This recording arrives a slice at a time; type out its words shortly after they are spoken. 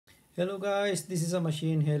Hello guys, this is a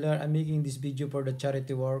machine healer. I'm making this video for the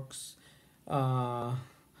charity works. I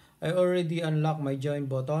already unlocked my join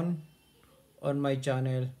button on my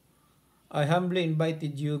channel. I humbly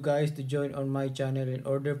invited you guys to join on my channel in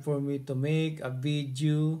order for me to make a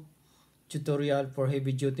video tutorial for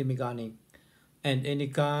heavy duty mechanic and any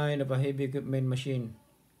kind of a heavy equipment machine.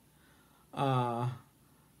 Uh,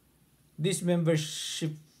 this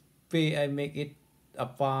membership fee, I make it a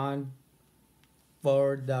fund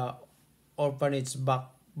for the orphanage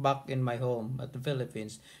back in my home at the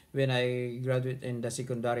Philippines when I graduate in the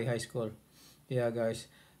secondary high school. Yeah, guys.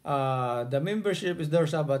 The membership is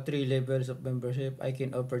there's about three levels of membership I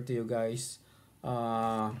can offer to you guys.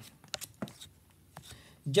 Uh,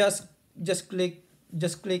 just just click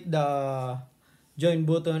the join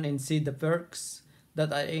button and see the perks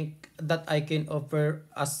that I can offer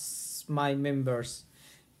as my members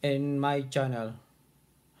in my channel.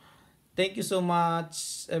 Thank you so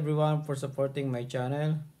much everyone for supporting my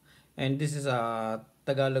channel. And this is a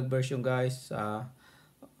Tagalog version guys.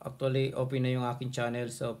 Actually open na yung aking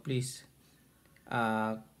channel, so please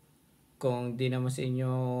uh, kung di naman sa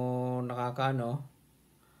inyo nakakaano,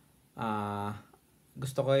 uh,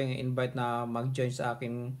 gusto ko yung invite na mag-join sa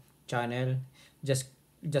aking channel. Just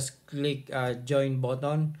click join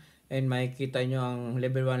button and makikita nyo ang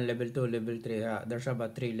level 1, level 2, level 3. There's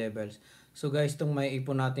about 3 levels. So guys, itong may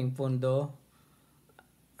ipon nating pondo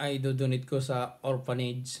ay dodonate ko sa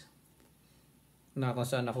orphanage na kung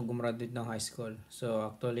saan ako gumraduate ng high school. So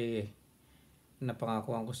actually,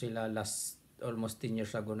 napangakuan ko sila last almost 10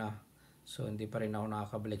 years ago na. So hindi pa rin ako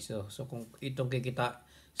nakakabalik. So kung itong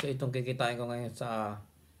kikitain ko ngayon sa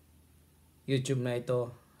YouTube na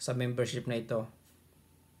ito, sa membership na ito,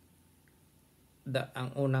 ang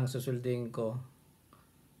unang susuldin ko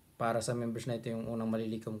para sa members na ito, yung unang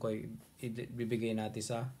malilikom ko ibibigay natin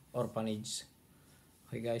sa orphanage.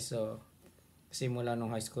 Okay guys, so simula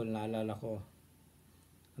nung high school naalala ko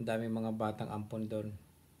ang daming mga batang ampon doon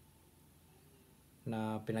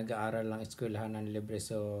na pinag-aaral lang eskwelahan ng libre.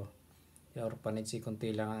 So yung orphanage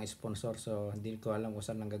kunti lang ang sponsor, so hindi ko alam kung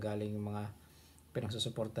saan nanggagaling yung mga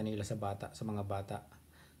pinagsusuporta nila sa mga bata.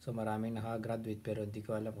 So maraming nakagraduate pero hindi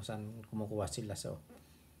ko alam kung saan kumukuha sila. So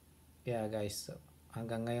kaya guys, so,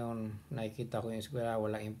 hanggang ngayon nakikita ko yung eskwela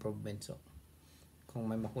walang improvement. So kung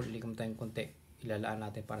may makulikom tayong konti, ilalaan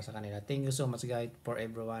natin para sa kanila. Thank you so much guys for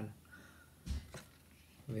everyone.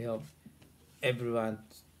 We hope everyone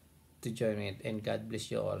to join it, and God bless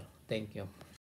you all. Thank you.